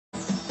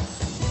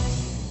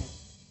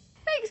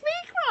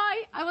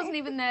I wasn't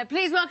even there.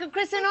 Please welcome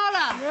Chris and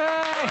Ola.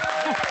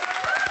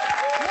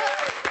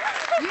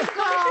 You've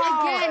got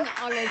it again,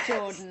 Ola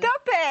Jordan.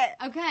 Stop it!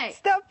 Okay.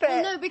 Stop it.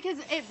 Well, no, because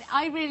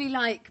I really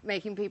like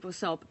making people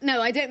sob.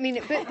 No, I don't mean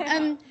it,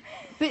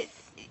 but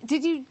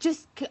did you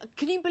just...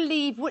 Can you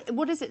believe...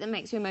 What is it that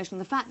makes you emotional?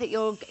 The fact that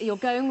you're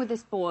going with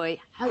this boy,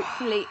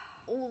 hopefully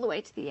all the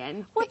way to the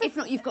end. Well, if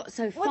not, you've got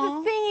so far.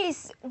 Well, the thing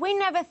is, we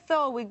never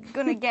thought we're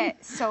going to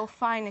get so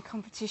far in a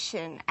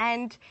competition.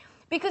 And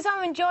because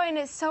I'm enjoying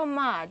it so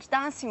much,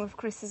 dancing with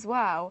Chris as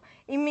well,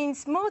 it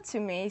means more to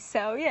me.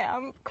 So, yeah,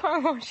 I'm quite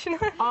emotional.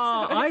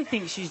 Oh, I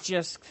think she's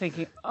just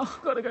thinking, oh,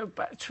 I've got to go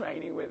back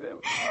training with him.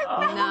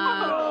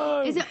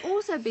 Oh, no. Is it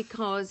also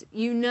because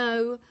you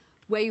know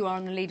where you are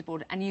on the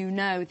leaderboard and you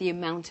know the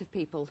amount of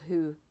people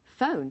who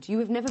phoned? You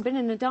have never been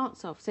in a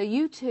dance-off, so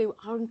you two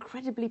are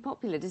incredibly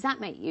popular. Does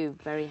that make you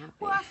very happy?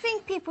 Well, I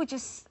think people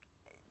just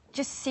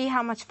see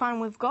how much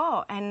fun we've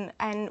got,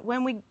 and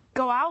when we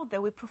go out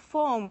there, we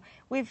perform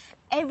with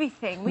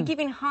everything. We're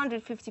giving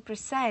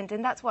 150%,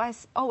 and that's why I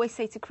always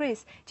say to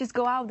Chris, just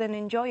go out there and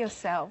enjoy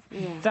yourself.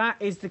 Yeah. That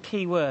is the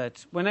key word.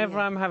 Whenever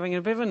I'm having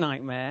a bit of a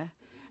nightmare,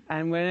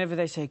 and whenever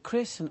they say,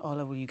 Chris and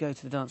Ola, will you go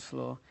to the dance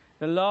floor?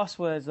 The last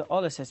words that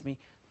Ola says to me,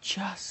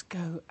 just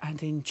go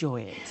and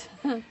enjoy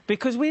it.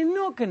 Because we're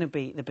not going to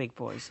beat the big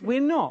boys.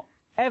 We're not,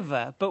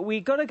 ever. But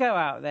we've got to go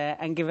out there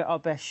and give it our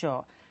best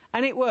shot.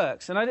 And it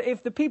works. And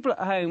if the people at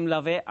home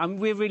love it,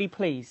 we're really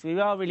pleased. We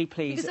are really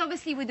pleased. Because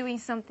obviously we're doing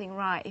something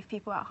right if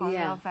people at home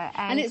love it.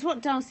 And it's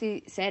what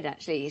Darcy said,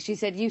 actually. She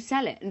said, you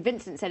sell it. And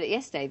Vincent said it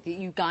yesterday, that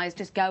you guys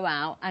just go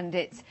out and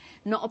it's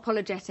not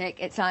apologetic.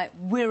 It's like,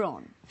 we're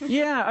on.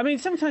 Yeah, I mean,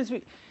 sometimes,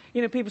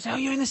 people say, oh,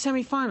 you're in the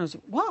semi-finals.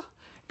 What?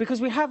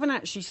 Because we haven't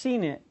actually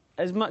seen it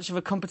as much of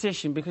a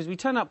competition, because we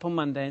turn up on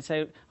Monday and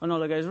say, and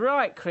Ola goes,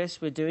 right,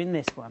 Chris, we're doing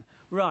this one.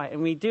 Right,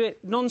 and we do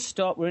it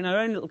non-stop, we're in our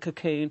own little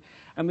cocoon,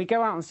 and we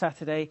go out on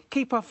Saturday,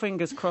 keep our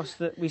fingers crossed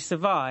that we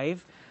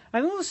survive,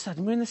 and all of a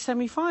sudden we're in the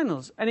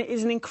semi-finals. And it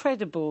is an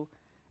incredible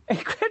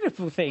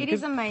thing. It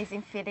is an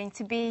amazing feeling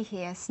to be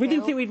here still. We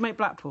didn't think we'd make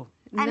Blackpool.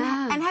 And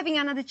having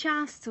another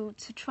chance to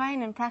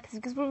train and practice,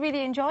 because we're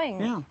really enjoying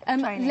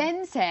training.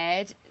 Len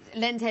said,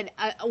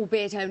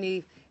 albeit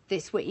only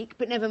this week,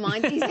 but never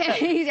mind, he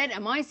said,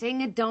 am I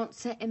seeing a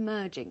dancer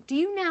emerging? Do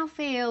you now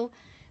feel,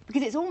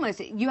 because it's almost,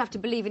 you have to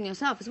believe in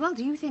yourself as well,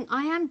 do you think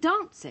I am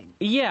dancing?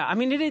 Yeah, I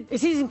mean, it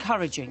is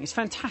encouraging. It's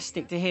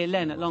fantastic to hear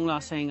Len at long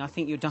last saying, I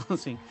think you're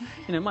dancing.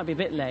 It might be a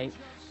bit late,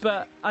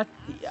 but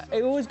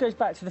it always goes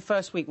back to the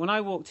first week when I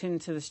walked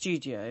into the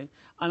studio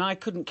and I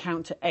couldn't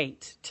count to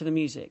 8 to the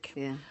music.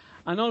 Yeah.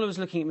 And Ola was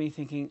looking at me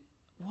thinking,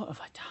 what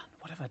have I done?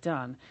 What have I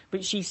done?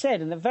 But she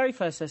said in the very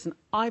first lesson,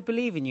 I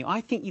believe in you.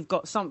 I think you've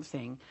got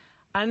something.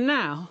 And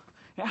now,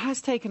 it has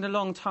taken a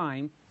long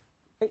time.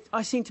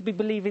 I seem to be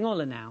believing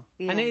Ola now.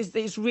 Yeah. And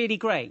it's really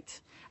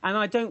great. And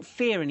I don't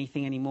fear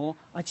anything anymore.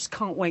 I just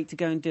can't wait to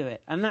go and do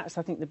it. And that's,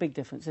 I think, the big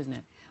difference, isn't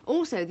it?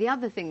 Also, the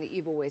other thing that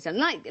you've always done,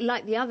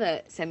 like the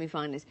other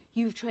semi-finalists,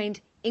 you've trained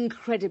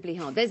incredibly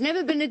hard. There's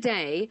never been a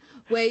day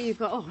where you've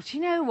got, oh, do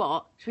you know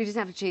what? Should we just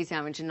have a cheese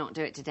sandwich and not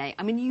do it today?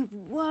 I mean, you've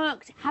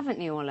worked, haven't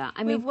you, Ola?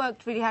 I mean, we've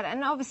worked really hard.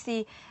 And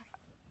obviously,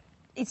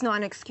 it's not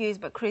an excuse,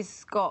 but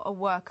Chris got a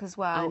work as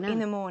well in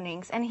the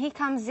mornings. And he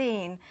comes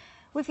in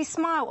with his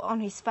smile on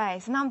his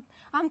face, and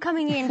I'm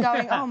coming in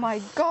going, oh my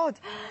God,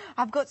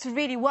 I've got to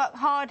really work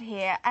hard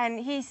here. And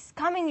he's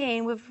coming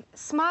in with a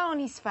smile on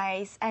his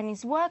face, and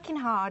he's working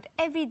hard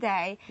every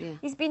day. Yeah.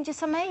 He's been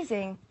just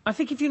amazing. I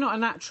think if you're not a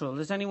natural,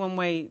 there's only one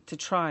way to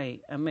try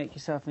and make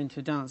yourself into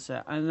a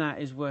dancer, and that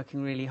is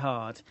working really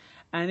hard.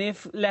 And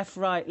if left,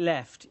 right,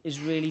 left is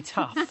really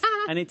tough,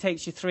 and it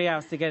takes you 3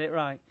 hours to get it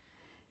right,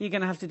 you're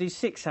going to have to do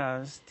 6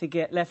 hours to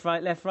get left,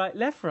 right, left, right,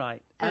 left,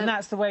 right. And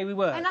that's the way we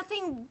work. And I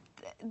think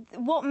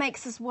what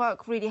makes us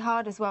work really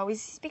hard as well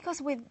is because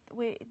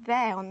we're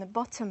there on the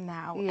bottom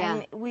now,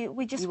 and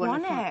we just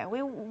want it.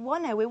 We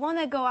want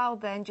to go out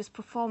there and just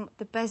perform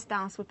the best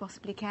dance we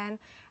possibly can,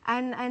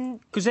 and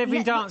because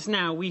every dance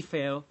now we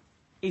feel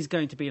is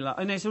going to be like,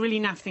 I know it's a really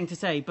naff thing to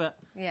say, but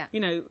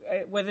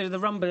whether the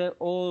rumba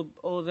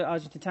or the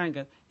Argentine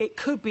tango, it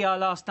could be our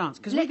last dance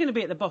because we're going to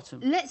be at the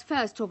bottom. Let's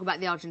first talk about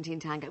the Argentine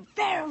tango.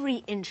 Very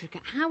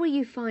intricate. How are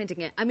you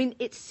finding it? I mean,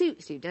 it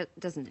suits you,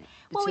 doesn't it?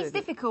 Well, it's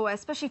difficult,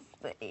 especially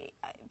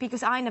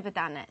because I never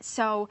done it.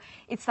 So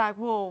it's like,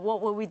 whoa,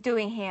 what were we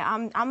doing here?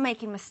 I'm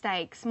making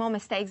mistakes, more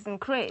mistakes than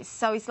Chris.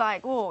 So it's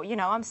like, whoa,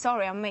 I'm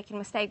sorry, I'm making a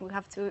mistake. We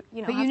have to,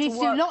 But you need to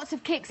do lots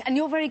of kicks, and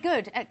you're very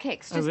good at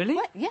kicks. Just, really?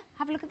 Yeah,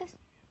 have a look at this.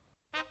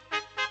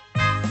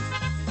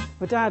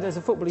 My dad, as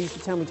a footballer, used to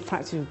tell me to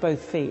practice with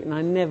both feet, and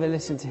I never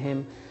listened to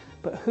him.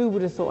 But who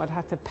would have thought I'd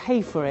have to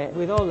pay for it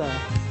with Ola?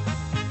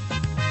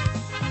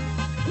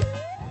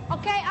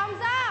 OK,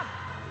 arms up!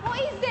 What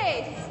is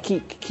this?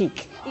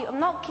 Kick. I'm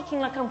not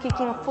kicking like I'm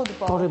kicking a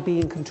football. Got to be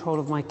in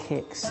control of my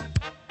kicks.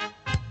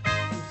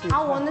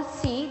 I want to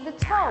see the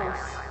toes.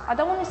 I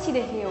don't want to see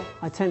the heel.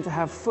 I tend to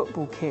have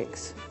football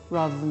kicks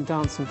rather than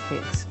dancing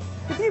kicks.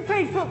 If you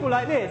played football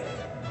like this,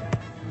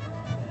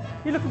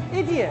 you look an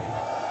idiot.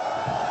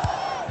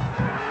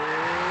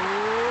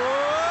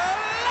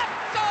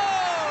 Let's go!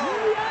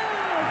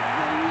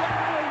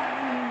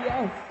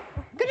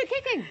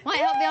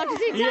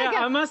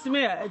 must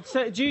admit,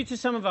 so due to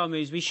some of our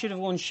moves, we should have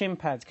worn shin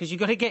pads because you've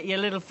got to get your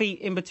little feet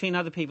in between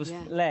other people's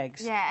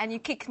legs. Yeah, and you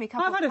kicked me a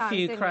couple of times. I've had a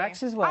few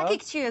cracks as well. I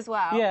kicked you as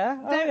well.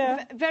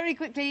 Yeah. Very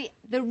quickly,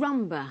 the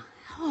rumba.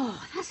 Oh,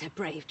 that's a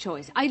brave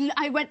choice.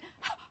 I went...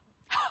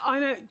 I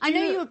know. I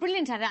know you were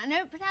brilliant at it. I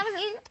know, but that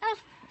was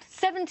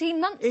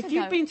 17 months ago. If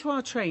you've been to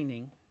our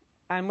training,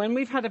 and when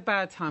we've had a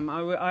bad time,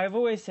 I've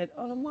always said,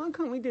 "Oh, why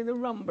can't we do the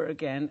rumba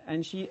again?"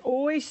 And she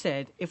always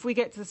said, "If we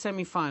get to the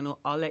semi-final,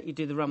 I'll let you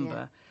do the rumba."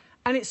 Yeah.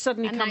 And it's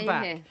suddenly come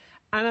back. Here.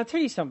 And I'll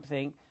tell you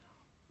something.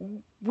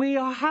 We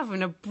are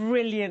having a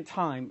brilliant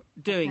time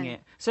doing it.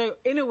 So,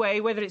 in a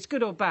way, whether it's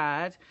good or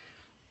bad,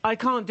 I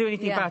can't do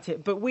anything about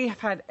it, but we have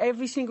had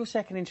every single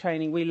second in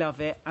training. We love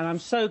it, and I'm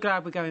so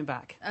glad we're going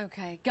back.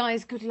 OK,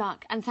 guys, good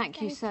luck, and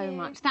thank you so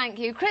much. Thank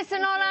you. Chris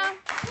and Ola.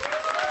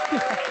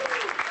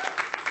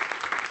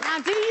 Now,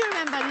 do you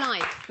remember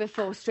life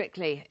before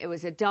Strictly? It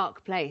was a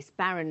dark place,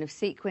 barren of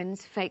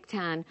sequins, fake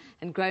tan,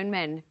 and grown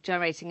men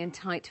gyrating in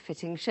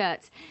tight-fitting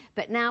shirts.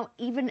 But now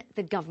even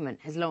the government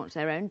has launched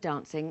their own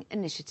dancing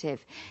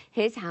initiative.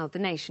 Here's how the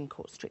nation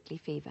caught Strictly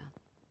fever.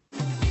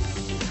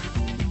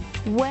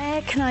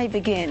 Where can I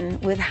begin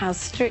with how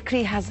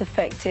Strictly has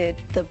affected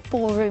the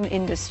ballroom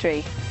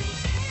industry?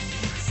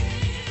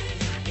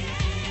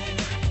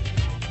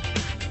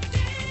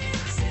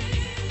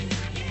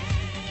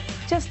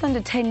 Just under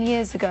 10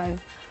 years ago,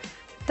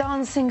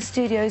 dancing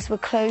studios were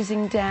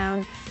closing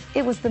down.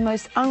 It was the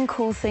most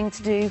uncool thing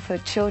to do for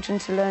children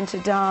to learn to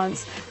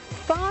dance.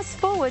 Fast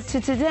forward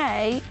to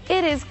today,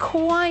 it is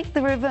quite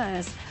the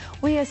reverse.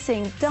 We are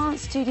seeing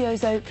dance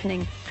studios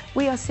opening.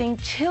 We are seeing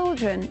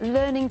children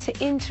learning to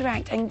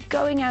interact and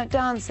going out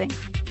dancing.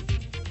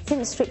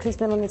 Since Strictly's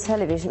been on the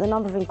television, the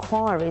number of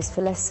inquiries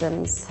for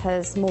lessons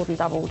has more than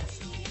doubled.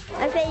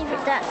 My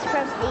favourite dance is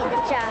probably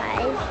the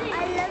jive.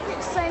 I love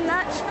it so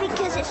much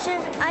because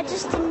I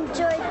just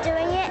enjoy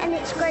doing it and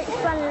it's great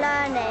fun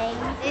learning.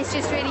 It's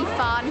just really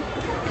fun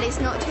and it's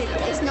not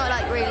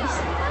like really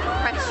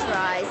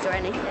pressurised or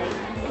anything.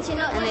 And you're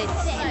not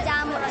just sitting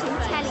down watching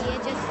telly,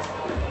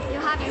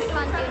 you're having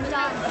fun doing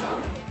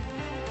dancing.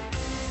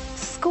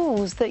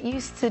 Schools that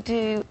used to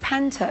do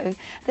panto,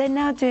 they're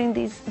now doing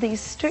these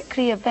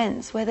Strictly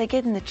events where they're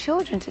getting the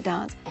children to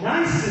dance.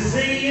 Nice to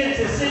see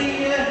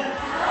you,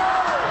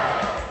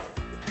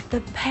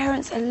 The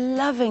parents are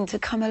loving to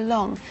come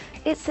along.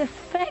 It's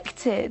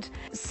affected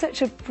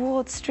such a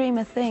broad stream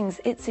of things.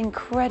 It's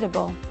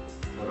incredible.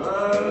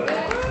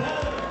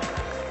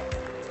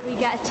 We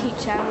get a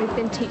teacher and we've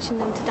been teaching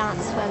them to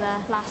dance for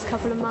the last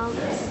couple of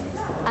months,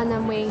 and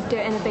then we do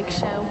it in a big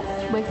show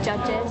with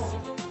judges.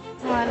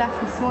 When I left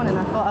this morning,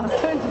 I thought I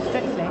was going to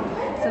Strictly,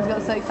 so I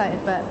got so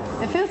excited, but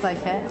it feels like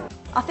it.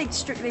 I think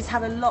Strictly's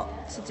had a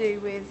lot to do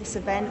with this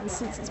event, and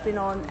since it's been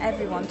on,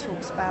 everyone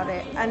talks about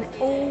it, and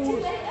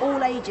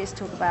all ages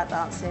talk about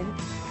dancing.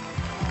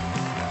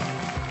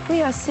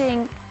 We are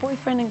seeing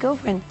boyfriend and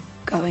girlfriend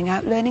going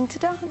out learning to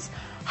dance.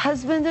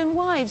 Husband and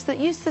wives that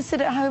used to sit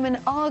at home and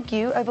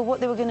argue over what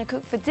they were going to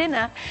cook for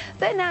dinner,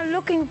 they're now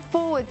looking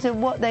forward to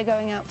what they're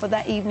going out for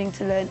that evening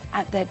to learn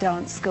at their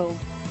dance school.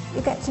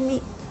 You get to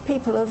meet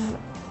people of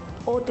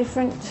all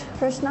different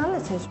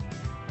personalities.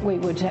 We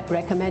would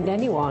recommend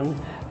anyone,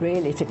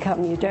 really, to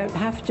come. You don't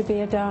have to be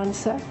a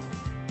dancer.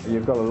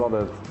 You've got a lot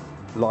of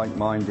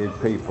like-minded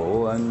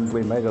people, and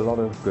we made a lot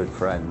of good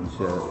friends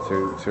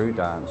through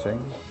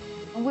dancing.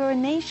 We're a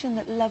nation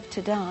that love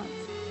to dance.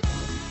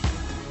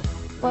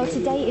 Well,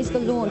 today is the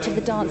launch of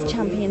the Dance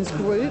Champions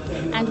group,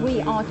 and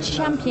we are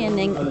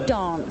championing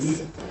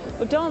dance.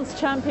 Well, Dance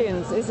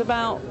Champions is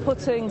about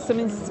putting some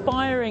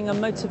inspiring and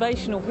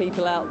motivational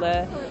people out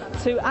there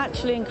to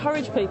actually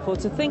encourage people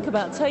to think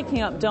about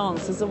taking up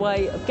dance as a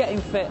way of getting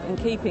fit and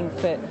keeping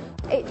fit.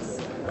 It's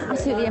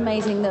absolutely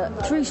amazing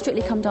that through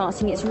Strictly Come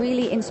Dancing, it's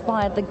really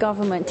inspired the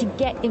government to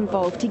get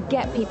involved, to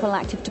get people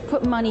active, to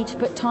put money, to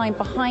put time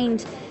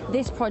behind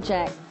this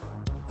project.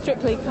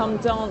 Strictly Come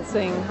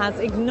Dancing has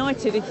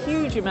ignited a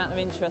huge amount of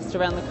interest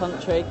around the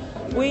country.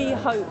 We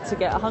hope to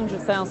get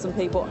 100,000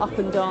 people up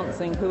and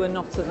dancing who are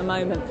not at the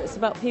moment. It's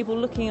about people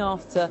looking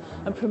after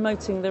and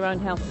promoting their own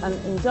health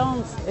and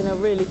dance in a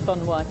really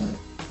fun way.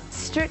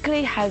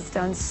 Strictly has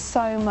done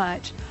so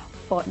much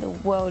for the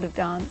world of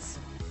dance.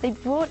 They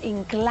brought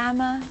in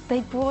glamour,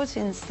 they brought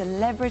in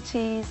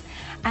celebrities,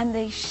 and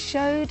they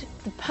showed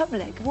the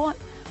public what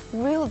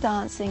real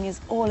dancing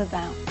is all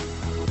about.